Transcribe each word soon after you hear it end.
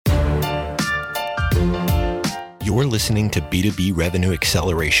You're listening to B2B Revenue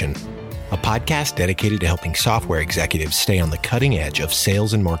Acceleration, a podcast dedicated to helping software executives stay on the cutting edge of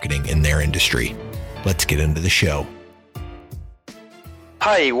sales and marketing in their industry. Let's get into the show.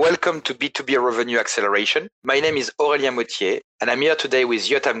 Hi, welcome to B2B Revenue Acceleration. My name is Aurélien Mottier, and I'm here today with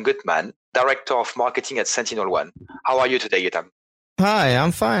Yotam Gutman, Director of Marketing at SentinelOne. How are you today, Yotam? Hi,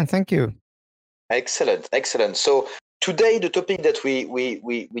 I'm fine. Thank you. Excellent. So today, the topic that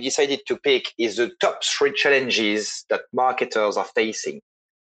we decided to pick is the top 3 challenges that marketers are facing.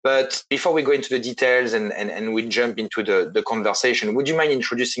 But before we go into the details and we jump into the conversation, would you mind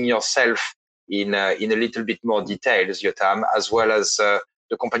introducing yourself in a little bit more details, Yotam, as well as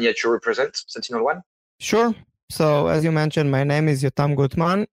the company that you represent, SentinelOne? Sure. So as you mentioned, my name is Yotam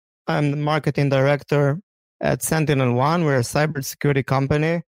Gutman. I'm the marketing director at SentinelOne. We're a cybersecurity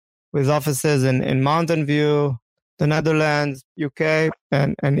company with offices in Mountain View, the Netherlands, UK,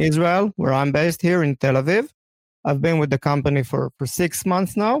 and Israel, where I'm based here in Tel Aviv. I've been with the company for 6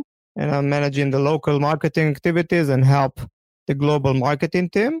 months now, and I'm managing the local marketing activities and help the global marketing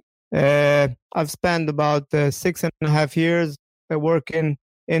team. I've spent about 6.5 years working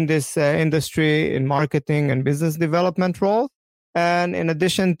in this industry in marketing and business development roles. And in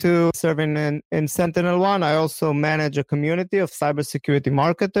addition to serving in SentinelOne, I also manage a community of cybersecurity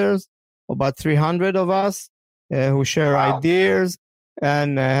marketers, about 300 of us who share ideas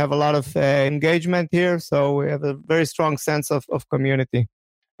and have a lot of engagement here. So we have a very strong sense of community.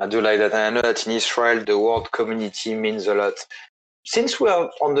 I do like that. And I know that in Israel, the word community means a lot. Since we are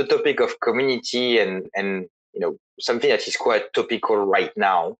on the topic of community and something that is quite topical right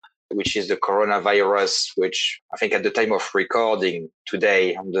now, which is the coronavirus, which I think at the time of recording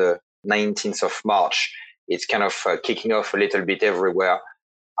today, on the 19th of March, it's kind of kicking off a little bit everywhere.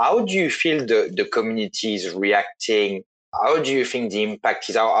 How do you feel the community is reacting? How do you think the impact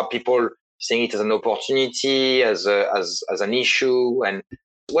is? Are people seeing it as an opportunity, as an issue? And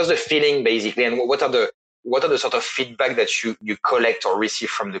what's the feeling basically? And what are the sort of feedback that you collect or receive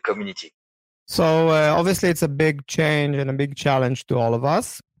from the community? So obviously it's a big change and a big challenge to all of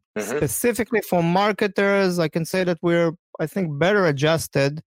us. Mm-hmm. Specifically for marketers, I can say that we're, I think, better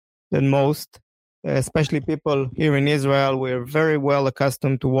adjusted than most, especially people here in Israel. We're very well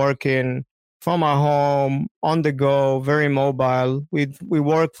accustomed to working from our home, on the go, very mobile. We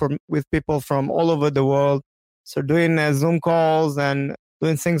work with people from all over the world. So doing Zoom calls and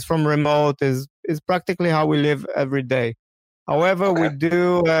doing things from remote is practically how we live every day. However,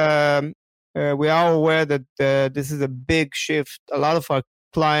 okay. We are aware that this is a big shift. A lot of our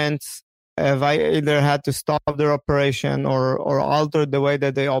clients have either had to stop their operation or alter the way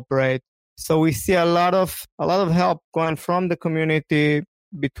that they operate. So we see a lot of help going from the community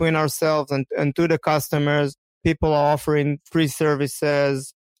between ourselves and to the customers. People are offering free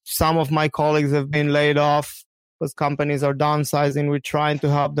services. Some of my colleagues have been laid off because companies are downsizing. We're trying to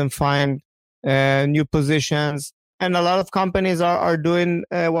help them find new positions. And a lot of companies are doing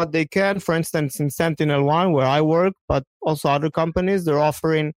what they can. For instance, in SentinelOne, where I work, but also other companies, they're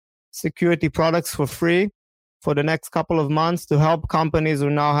offering security products for free for the next couple of months to help companies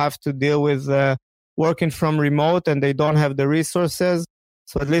who now have to deal with working from remote and they don't have the resources.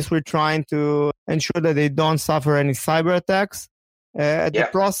 So at least we're trying to ensure that they don't suffer any cyber attacks at the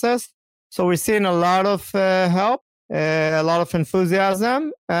process. So we're seeing a lot of help. A lot of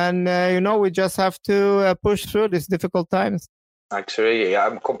enthusiasm, and we just have to push through these difficult times. Actually, I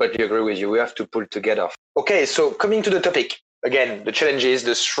completely agree with you. We have to pull together. Okay, so coming to the topic again, the challenges,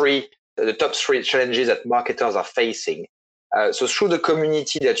 the top 3 challenges that marketers are facing. So through the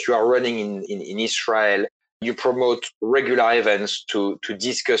community that you are running in Israel, you promote regular events to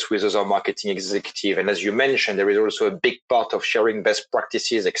discuss with other marketing executives. And as you mentioned, there is also a big part of sharing best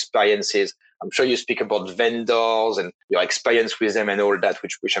practices, experiences. I'm sure you speak about vendors and your experience with them and all that,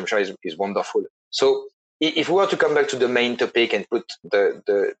 which I'm sure is wonderful. So if we were to come back to the main topic and put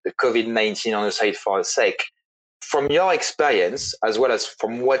the COVID-19 on the side for a sec, from your experience, as well as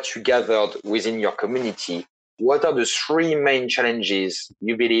from what you gathered within your community, what are the 3 main challenges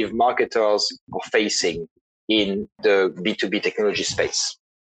you believe marketers are facing in the B2B technology space?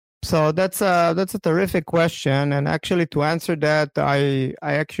 So that's a terrific question. And actually to answer that, I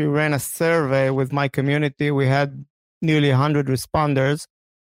actually ran a survey with my community. We had nearly 100 responders.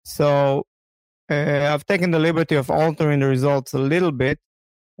 So I've taken the liberty of altering the results a little bit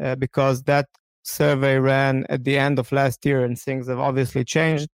because that survey ran at the end of last year and things have obviously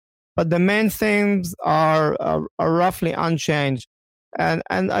changed. But the main themes are roughly unchanged. And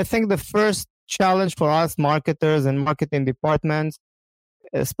I think the first challenge for us marketers and marketing departments,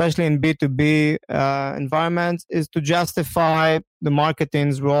 especially in B2B environments, is to justify the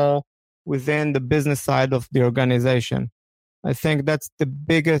marketing's role within the business side of the organization. I think that's the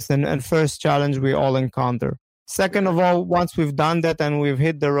biggest and first challenge we all encounter. Second of all, once we've done that and we've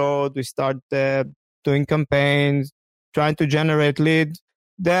hit the road, we start doing campaigns, trying to generate leads,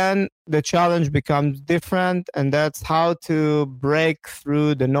 then the challenge becomes different, and that's how to break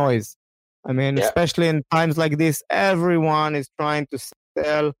through the noise. I mean, especially in times like this, everyone is trying to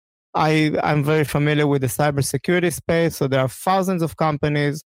sell. I'm very familiar with the cybersecurity space, so there are thousands of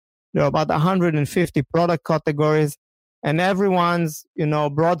companies. There are about 150 product categories, and everyone's,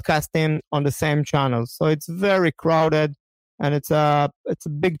 broadcasting on the same channel. So it's very crowded, and it's a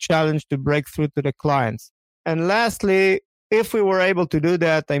big challenge to break through to the clients. And lastly, if we were able to do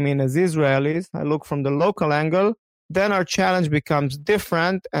that, I mean, as Israelis, I look from the local angle, then our challenge becomes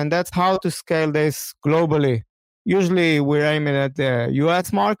different, and that's how to scale this globally. Usually we're aiming at the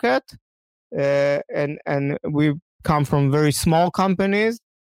US market, and we come from very small companies,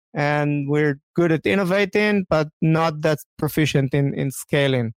 and we're good at innovating, but not that proficient in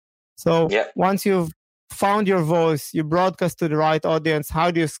scaling. So once you've found your voice, you broadcast to the right audience,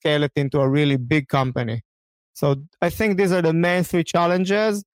 how do you scale it into a really big company? So I think these are the main three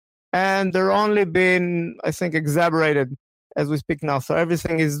challenges, and they're only been, I think, exacerbated as we speak now. So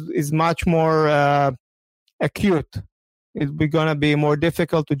everything is much more acute. It's going to be more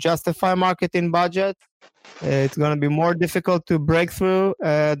difficult to justify marketing budget. It's going to be more difficult to break through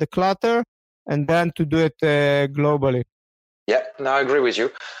the clutter, and then to do it globally. Yeah, no, I agree with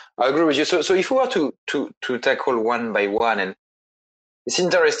you. So if we were to tackle one by one, and it's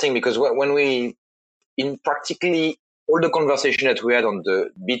interesting because when we, in practically all the conversation that we had on the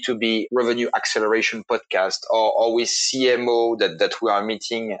B2B revenue acceleration podcast, or with CMO that we are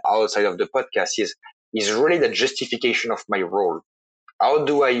meeting outside of the podcast, is really the justification of my role. How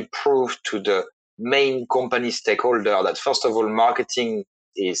do I prove to the main company stakeholder that, first of all, marketing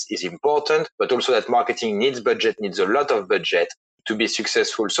is important, but also that marketing needs a lot of budget to be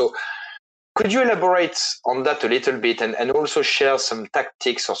successful? So could you elaborate on that a little bit, and also share some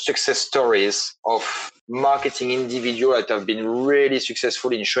tactics or success stories of marketing individuals that have been really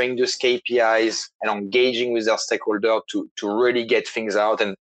successful in showing those KPIs and engaging with their stakeholder to really get things out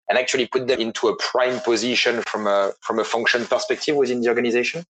and actually put them into a prime position from a function perspective within the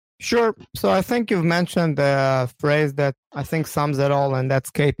organization? Sure. So I think you've mentioned a phrase that I think sums it all, and that's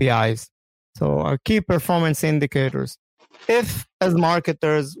KPIs. So our key performance indicators. If, as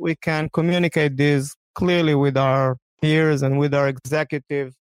marketers, we can communicate these clearly with our peers and with our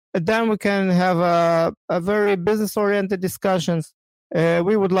executives, then we can have a very business-oriented discussions.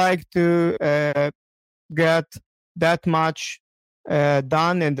 We would like to get that much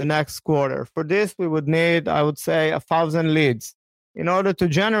done in the next quarter. For this, we would need, I would say, 1,000 leads. In order to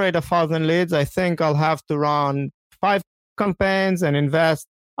generate 1,000 leads, I think I'll have to run 5 campaigns and invest,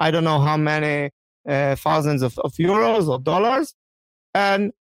 I don't know how many thousands of euros or dollars,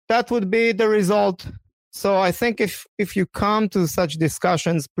 and that would be the result. So I think if you come to such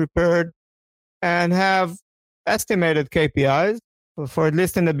discussions prepared and have estimated KPIs, for at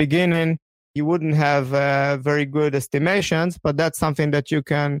least in the beginning, you wouldn't have very good estimations, but that's something that you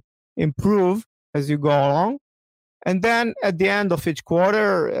can improve as you go along. And then at the end of each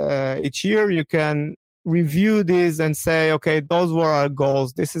quarter, each year, you can review these and say, okay, those were our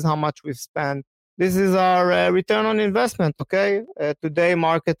goals. This is how much we've spent. This is our return on investment, okay? Today,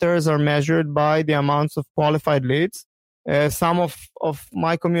 marketers are measured by the amounts of qualified leads. Some of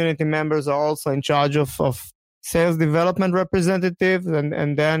my community members are also in charge of sales development representatives,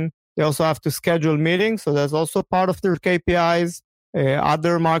 and then they also have to schedule meetings. So that's also part of their KPIs.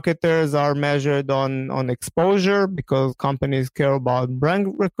 Other marketers are measured on exposure because companies care about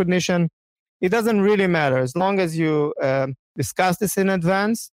brand recognition. It doesn't really matter. As long as you discuss this in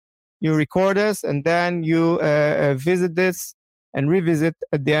advance, you record this, and then you visit this and revisit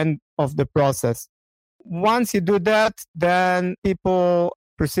at the end of the process. Once you do that, then people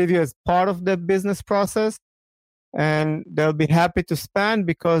perceive you as part of the business process, and they'll be happy to spend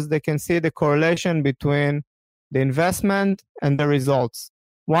because they can see the correlation between the investment and the results.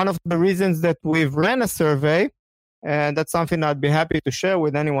 One of the reasons that we've ran a survey, and that's something I'd be happy to share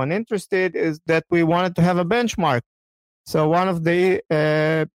with anyone interested, is that we wanted to have a benchmark. So one of the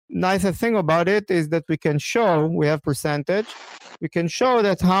nicer thing about it is that we can show, we have percentage, we can show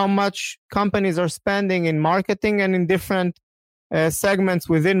that how much companies are spending in marketing and in different segments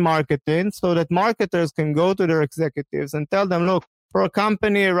within marketing, so that marketers can go to their executives and tell them, look, for a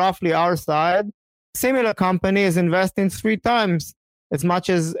company roughly our size, similar company is investing 3 times as much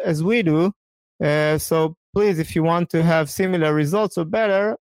as we do. So please, if you want to have similar results or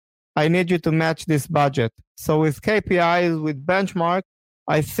better, I need you to match this budget. So with KPIs, with benchmark,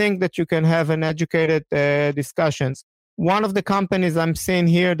 I think that you can have an educated discussions. One of the companies I'm seeing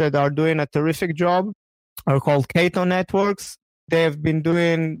here that are doing a terrific job are called Cato Networks. They have been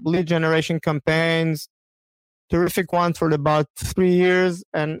doing lead generation campaigns, terrific ones for about 3 years.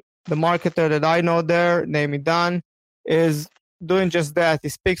 And the marketer that I know there, named Dan, is doing just that. He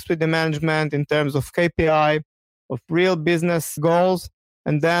speaks with the management in terms of KPI, of real business goals,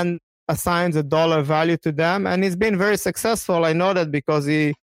 and then assigns a dollar value to them. And he's been very successful. I know that because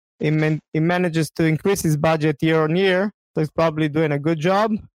he manages to increase his budget year on year. So he's probably doing a good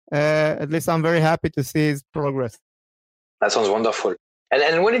job. At least I'm very happy to see his progress. That sounds wonderful.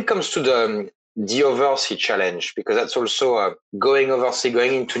 And when it comes to the overseas challenge, because that's also going overseas,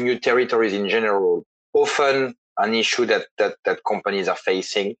 going into new territories in general, often an issue that companies are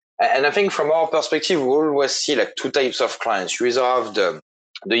facing. And I think from our perspective, we always see like two types of clients. You either have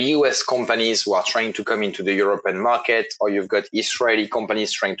the US companies who are trying to come into the European market, or you've got Israeli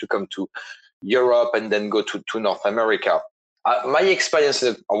companies trying to come to Europe and then go to North America. My experience,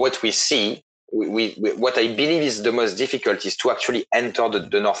 or what we see, what I believe is the most difficult is to actually enter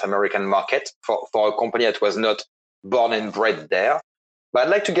the North American market for a company that was not born and bred there. But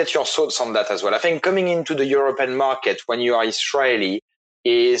I'd like to get your thoughts on that as well. I think coming into the European market when you are Israeli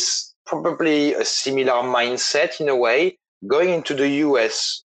is probably a similar mindset in a way. Going into the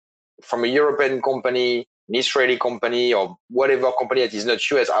US from a European company, an Israeli company, or whatever company that is not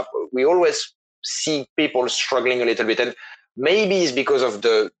US, we always see people struggling a little bit. And maybe it's because of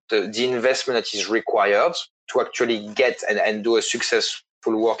the investment that is required to actually get and do a successful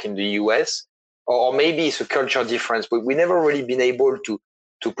work in the US. Or maybe it's a culture difference, but we never really been able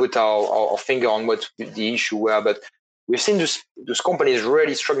to put our finger on what the issue were. But we've seen those companies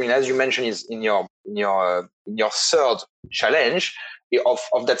really struggling, as you mentioned, is in your third challenge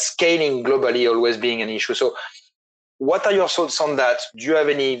of that scaling globally always being an issue. So, what are your thoughts on that? Do you have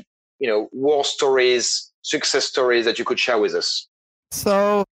any war stories, success stories that you could share with us?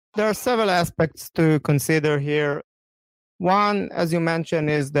 So there are several aspects to consider here. One, as you mentioned,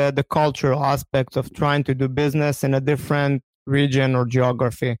 is the cultural aspect of trying to do business in a different region or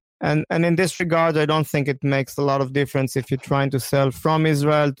geography. And in this regard, I don't think it makes a lot of difference if you're trying to sell from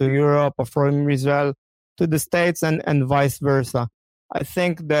Israel to Europe or from Israel to the States and vice versa. I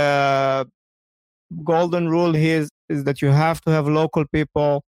think the golden rule here is that you have to have local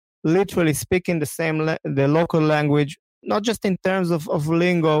people literally speaking the local language, not just in terms of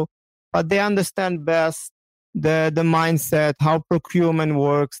lingo, but they understand best the mindset, how procurement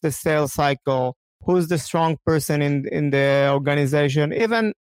works, the sales cycle, who's the strong person in the organization,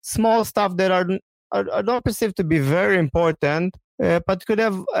 even small stuff that are not perceived to be very important, but could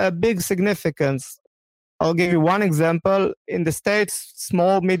have a big significance. I'll give you one example. In the States,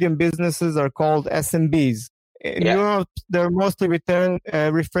 small, medium businesses are called SMBs. In Europe, they're mostly referred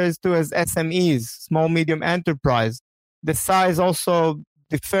to as SMEs, small, medium enterprise. The size also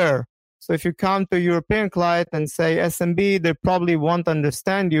differ. So if you come to a European client and say SMB, they probably won't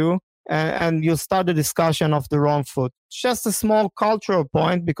understand you and you'll start the discussion off the wrong foot. It's just a small cultural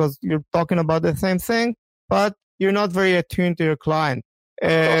point because you're talking about the same thing, but you're not very attuned to your client.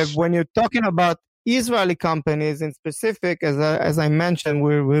 When you're talking about Israeli companies in specific, as I mentioned,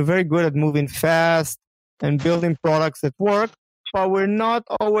 we're very good at moving fast and building products that work, but we're not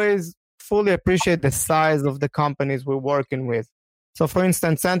always fully appreciate the size of the companies we're working with. So for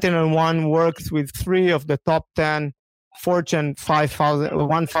instance, SentinelOne works with 3 of the top 10 Fortune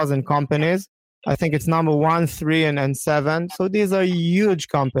 1,000 companies. I think it's number 1, 3, and 7. So these are huge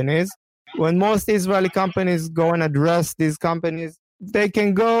companies. When most Israeli companies go and address these companies, they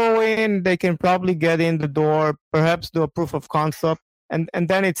can go in, they can probably get in the door, perhaps do a proof of concept, and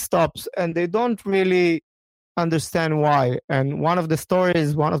then it stops. And they don't really understand why. And one of the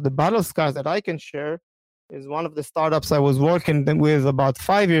stories, one of the battle scars that I can share is one of the startups I was working with about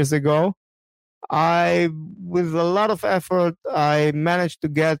 5 years ago. With a lot of effort, I managed to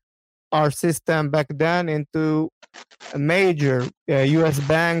get our system back then into a major US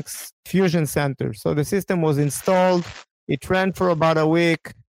bank's fusion center. So the system was installed. It ran for about a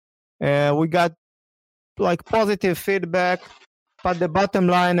week. We got like positive feedback, but the bottom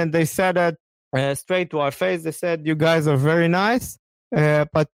line, and they said it straight to our face, they said, you guys are very nice,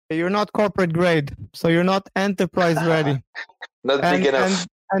 but you're not corporate grade. So you're not enterprise ready. Not big enough.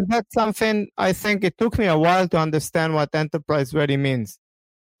 And that's something I think it took me a while to understand what enterprise ready means.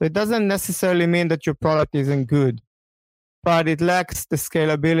 So it doesn't necessarily mean that your product isn't good, but it lacks the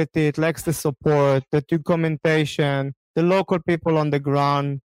scalability, it lacks the support, the documentation, the local people on the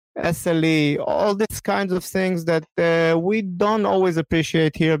ground, SLE, all these kinds of things that we don't always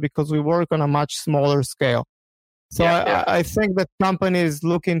appreciate here because we work on a much smaller scale. So I think that companies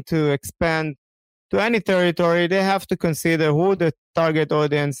looking to expand to any territory, they have to consider who the target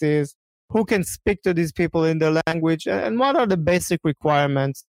audience is, who can speak to these people in their language, and what are the basic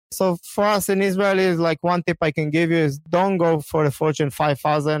requirements. So for us in Israel, is like one tip I can give you is don't go for the Fortune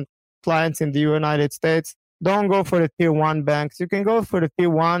 5,000 clients in the United States. Don't go for the tier 1 banks. You can go for the tier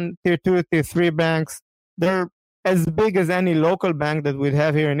 1, tier 2, tier 3 banks. They're as big as any local bank that we'd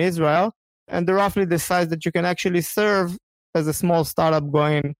have here in Israel. And they're roughly the size that you can actually serve as a small startup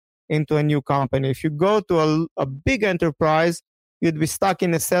going into a new company. If you go to a big enterprise, you'd be stuck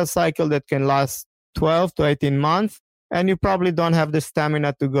in a sales cycle that can last 12 to 18 months, and you probably don't have the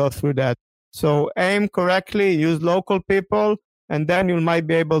stamina to go through that. So aim correctly, use local people, and then you might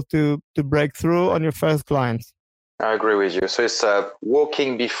be able to break through on your first clients. I agree with you. So it's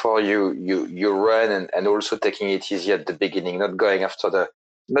walking before you run, and also taking it easy at the beginning, not going after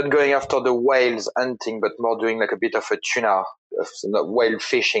the whales hunting, but more doing like a bit of a tuna, whale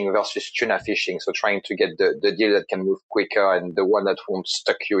fishing versus tuna fishing. So trying to get the deal that can move quicker and the one that won't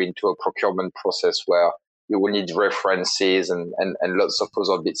stuck you into a procurement process where you will need references and lots of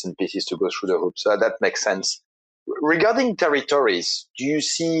other bits and pieces to go through the hoops. So that makes sense. Regarding territories, do you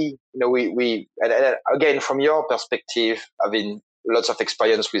see, we again, from your perspective, having lots of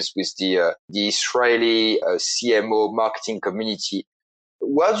experience with the Israeli CMO marketing community,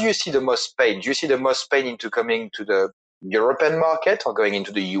 where do you see the most pain? Do you see the most pain into coming to the European market or going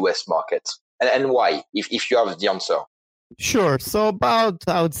into the US market? And why, if you have the answer? Sure. So about,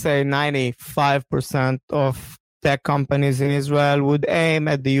 I would say 95% of tech companies in Israel would aim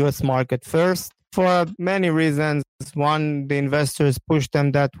at the US market first for many reasons. One, the investors push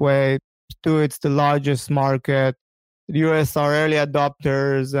them that way. Two, it's the largest market. The US are early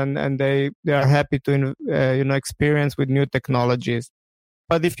adopters and they are happy to experience with new technologies.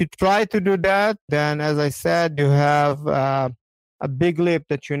 But if you try to do that, then as I said, you have a big leap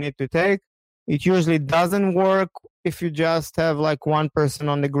that you need to take. It usually doesn't work if you just have like one person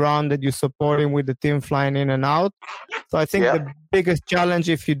on the ground that you're supporting with the team flying in and out. So I think the biggest challenge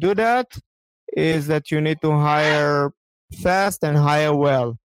if you do that is that you need to hire fast and hire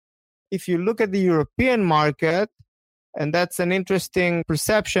well. If you look at the European market, and that's an interesting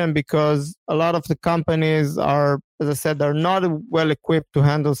perception because a lot of the companies are, as I said, are not well equipped to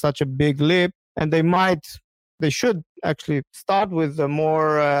handle such a big leap. And they should actually start with a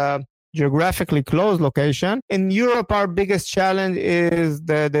more geographically close location. In Europe, our biggest challenge is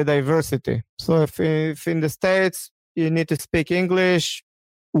the diversity. So if in the States, you need to speak English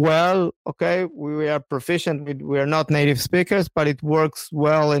well, okay, we are proficient. We are not native speakers, but it works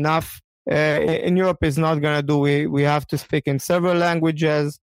well enough. In Europe, it's not going to do. We have to speak in several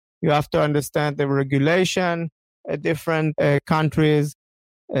languages. You have to understand the regulation at different countries.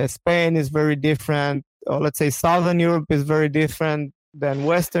 Spain is very different. Or let's say Southern Europe is very different than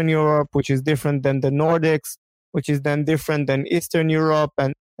Western Europe, which is different than the Nordics, which is then different than Eastern Europe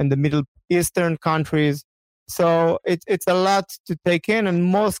and the Middle Eastern countries. So it's a lot to take in. And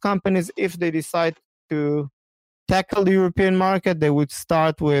most companies, if they decide to tackle the European market, they would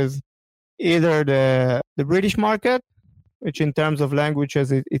start with either the British market, which in terms of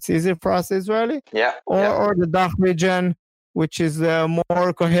languages, it's easier for us Israeli, or the DACH region, which is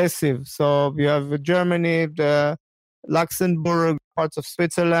more cohesive. So you have Germany, the Luxembourg, parts of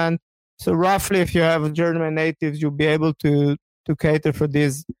Switzerland. So roughly, if you have German natives, you'll be able to cater for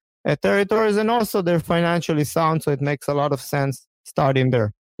these territories, and also they're financially sound, so it makes a lot of sense starting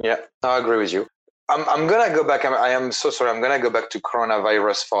there. Yeah, I agree with you. I'm going to go back. I am so sorry. I'm going to go back to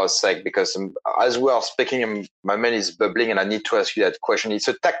coronavirus for a sec because as we are speaking, my mind is bubbling and I need to ask you that question. It's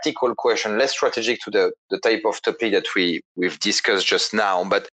a tactical question, less strategic to the type of topic that we've discussed just now.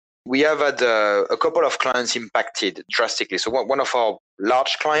 But we have had a couple of clients impacted drastically. So one of our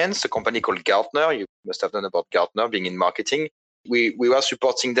large clients, a company called Gartner, you must have known about Gartner being in marketing. We were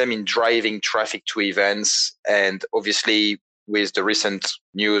supporting them in driving traffic to events, and obviously with the recent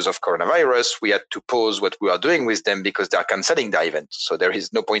news of coronavirus, we had to pause what we are doing with them because they are canceling their event. So there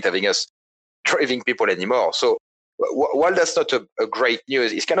is no point having us driving people anymore. So while that's not a great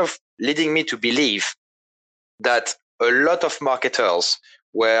news, it's kind of leading me to believe that a lot of marketers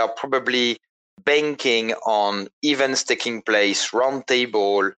were probably banking on events taking place,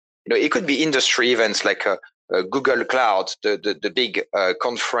 roundtable. It could be industry events like Google Cloud, the big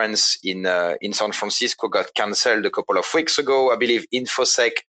conference in San Francisco got cancelled a couple of weeks ago. I believe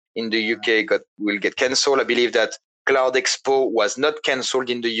InfoSec in the UK will get cancelled. I believe that Cloud Expo was not cancelled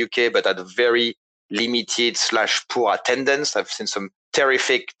in the UK, but had a very limited / poor attendance. I've seen some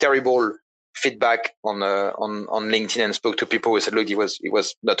terrible feedback on LinkedIn and spoke to people who said, look, it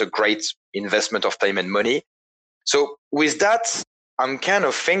was not a great investment of time and money. So with that, I'm kind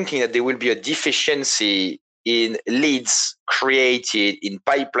of thinking that there will be a deficiency in leads created, in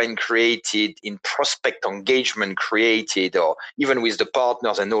pipeline created, in prospect engagement created, or even with the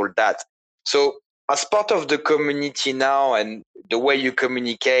partners and all that. So as part of the community now and the way you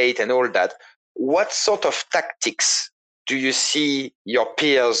communicate and all that, what sort of tactics do you see your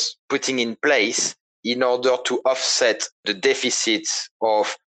peers putting in place in order to offset the deficits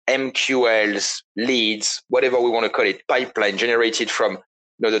of MQLs, leads, whatever we want to call it, pipeline generated from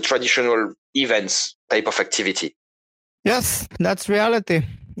the traditional events type of activity? Yes, that's reality.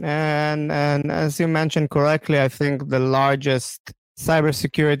 And as you mentioned correctly, I think the largest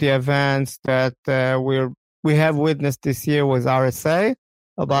cybersecurity events that we have witnessed this year was RSA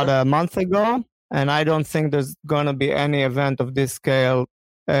about a month ago. And I don't think there's going to be any event of this scale,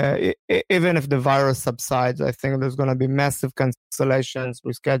 even if the virus subsides. I think there's going to be massive cancellations,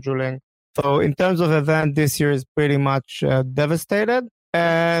 rescheduling. So in terms of event, this year is pretty much devastated.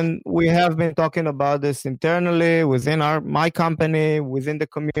 And we have been talking about this internally within my company, within the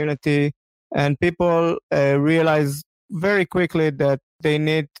community, and people realize very quickly that they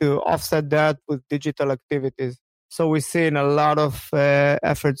need to offset that with digital activities. So we're seeing a lot of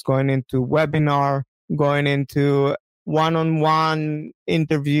efforts going into webinar, going into one-on-one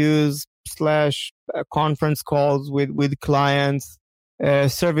interviews / conference calls with clients,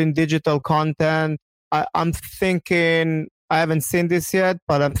 serving digital content. I'm thinking, I haven't seen this yet,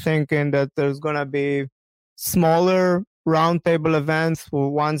 but I'm thinking that there's going to be smaller roundtable events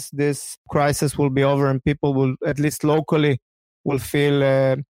once this crisis will be over and people will, at least locally, will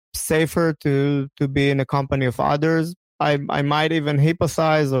feel safer to be in the company of others. I might even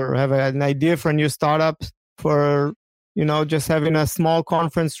hypothesize or have an idea for new startups for, just having a small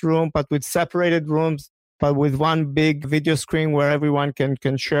conference room, but with separated rooms, but with one big video screen where everyone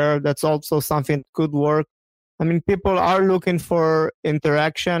can share. That's also something that could work. I mean, people are looking for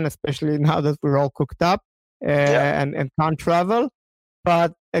interaction, especially now that we're all cooked up and can't travel.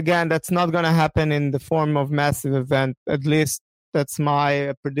 But again, that's not going to happen in the form of massive event. At least that's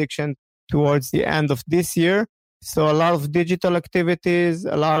my prediction towards the end of this year. So a lot of digital activities,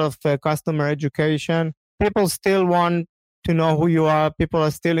 a lot of customer education. People still want to know who you are. People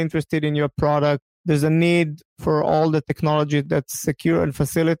are still interested in your product. There's a need for all the technology that's secure and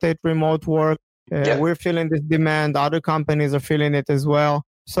facilitate remote work. We're feeling this demand. Other companies are feeling it as well.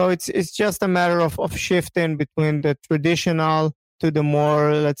 So it's just a matter of shifting between the traditional to the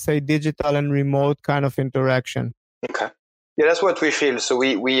more, let's say, digital and remote kind of interaction. Okay. Yeah, that's what we feel. So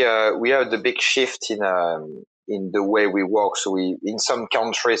we have the big shift in the way we work. So in some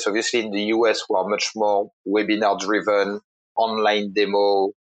countries, obviously in the US, we are much more webinar driven, online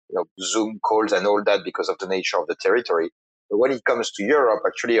demo, Zoom calls and all that because of the nature of the territory. But when it comes to Europe,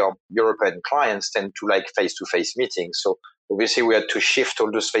 actually our European clients tend to like face-to-face meetings. So obviously we had to shift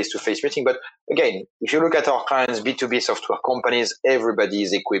all those face-to-face meetings. But again, if you look at our clients, B2B software companies, everybody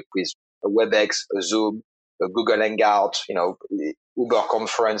is equipped with a WebEx, a Zoom, a Google Hangout, Uber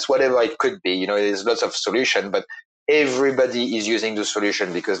conference, whatever it could be. There's lots of solutions, but everybody is using the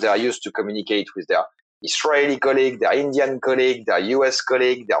solution because they are used to communicate with their Israeli colleague, their Indian colleague, their US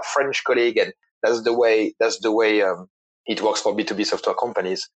colleague, their French colleague. And that's the way it works for B2B software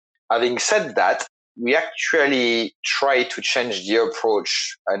companies. Having said that, we actually try to change the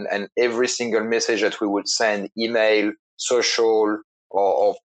approach and every single message that we would send, email, social,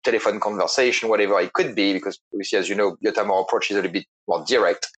 or telephone conversation, whatever it could be, because obviously, as you know, Yotam, our approach is a little bit more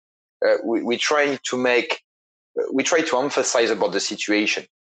direct. We try to emphasize about the situation.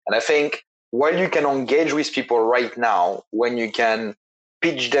 And I think while you can engage with people right now, when you can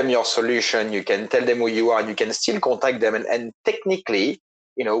pitch them your solution, you can tell them who you are, and you can still contact them. And technically,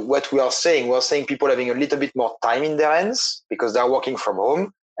 what we're saying people having a little bit more time in their hands because they're working from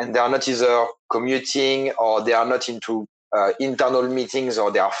home and they are not either commuting or they are not into internal meetings,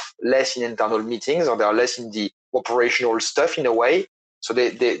 or they are less in internal meetings, or they are less in the operational stuff in a way. So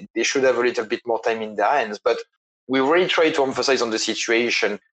they should have a little bit more time in their hands. But we really try to emphasize on the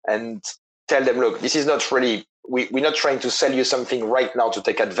situation and tell them, look, this is not really, we're not trying to sell you something right now to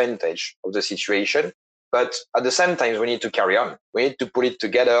take advantage of the situation. But at the same time, we need to carry on. We need to put it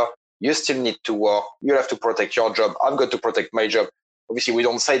together. You still need to work. You have to protect your job. I've got to protect my job. Obviously, we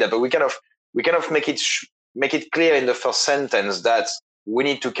don't say that, but we kind of make it clear in the first sentence that we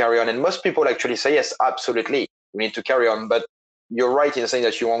need to carry on. And most people actually say, yes, absolutely, we need to carry on. But you're right in saying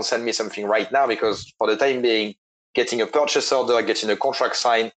that you won't send me something right now because for the time being, getting a purchase order, getting a contract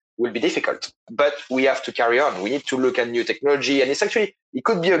signed will be difficult. But we have to carry on. We need to look at new technology. And it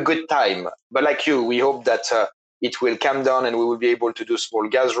could be a good time. But like you, we hope that it will calm down and we will be able to do small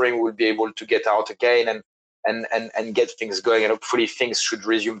gathering. We'll be able to get out again. And and get things going. And hopefully things should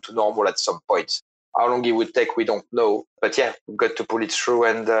resume to normal at some point. How long it would take, we don't know. But yeah, we've got to pull it through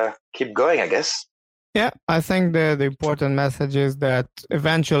and keep going, I guess. Yeah, I think the important message is that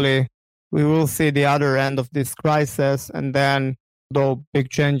eventually we will see the other end of this crisis, and then though big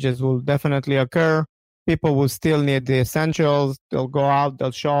changes will definitely occur, people will still need the essentials. They'll go out,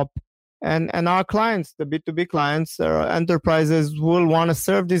 they'll shop. And our clients, the B2B clients, our enterprises will want to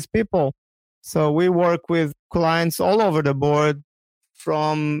serve these people. So we work with clients all over the board,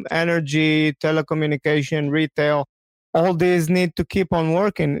 from energy, telecommunication, retail. All these need to keep on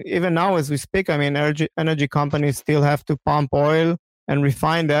working. Even now as we speak, I mean, energy companies still have to pump oil and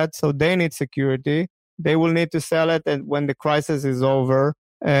refine that. So they need security. They will need to sell it when the crisis is over.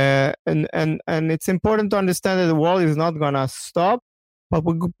 And it's important to understand that the world is not going to stop, but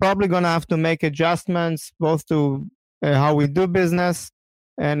we're probably going to have to make adjustments both to how we do business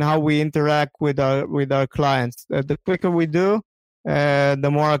and how we interact with our clients. The quicker we do, the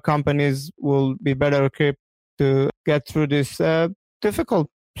more our companies will be better equipped to get through this difficult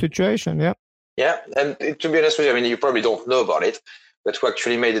situation. Yeah. Yeah. And to be honest with you, I mean, you probably don't know about it, but we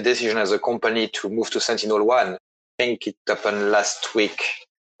actually made a decision as a company to move to SentinelOne. I think it happened last week.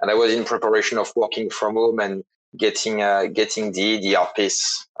 And I was in preparation of working from home and getting the EDR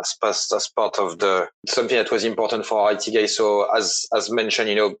piece as part of something that was important for our IT guys. So as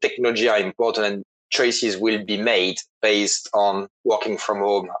mentioned, technology are important and choices will be made based on working from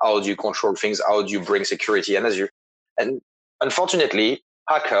home. How do you control things? How do you bring security? And unfortunately,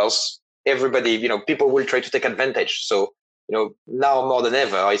 hackers, everybody, people will try to take advantage. So, now more than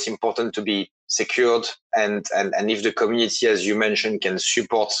ever, it's important to be secured. And if the community, as you mentioned, can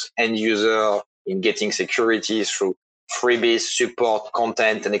support end user in getting security through freebies, support,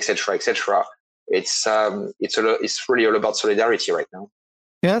 content, and et cetera, it's really all about solidarity right now.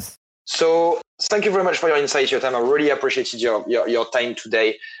 Yes. So thank you very much for your insight, your time. I really appreciated your time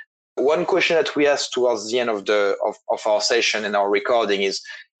today. One question that we asked towards the end of our session and our recording is,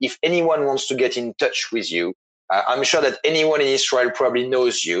 if anyone wants to get in touch with you, I'm sure that anyone in Israel probably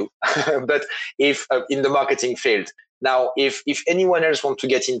knows you, but if in the marketing field, now, if anyone else wants to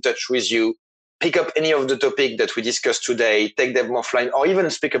get in touch with you, pick up any of the topic that we discussed today, take them offline, or even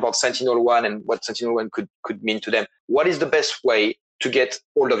speak about SentinelOne and what SentinelOne could mean to them, what is the best way to get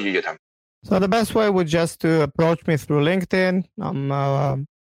hold of you, Yotam? So the best way would just to approach me through LinkedIn. I'm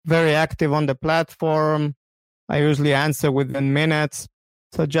very active on the platform. I usually answer within minutes.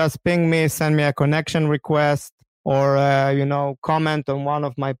 So just ping me, send me a connection request, or comment on one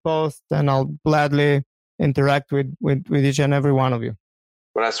of my posts, and I'll gladly interact with each and every one of you.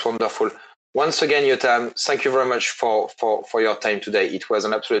 Well, that's wonderful. Once again, Yotam, thank you very much for your time today. It was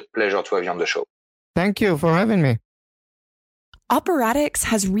an absolute pleasure to have you on the show. Thank you for having me. Operatics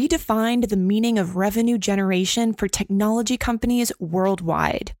has redefined the meaning of revenue generation for technology companies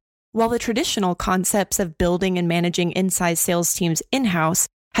worldwide. While the traditional concepts of building and managing inside sales teams in-house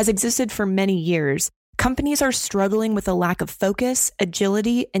has existed for many years, companies are struggling with a lack of focus,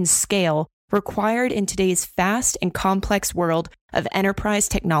 agility, and scale required in today's fast and complex world of enterprise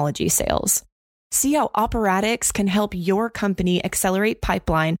technology sales. See how Operatics can help your company accelerate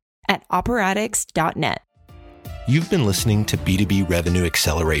pipeline at operatics.net. You've been listening to B2B Revenue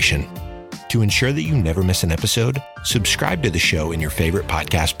Acceleration. To ensure that you never miss an episode, subscribe to the show in your favorite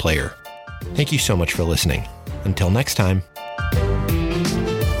podcast player. Thank you so much for listening. Until next time.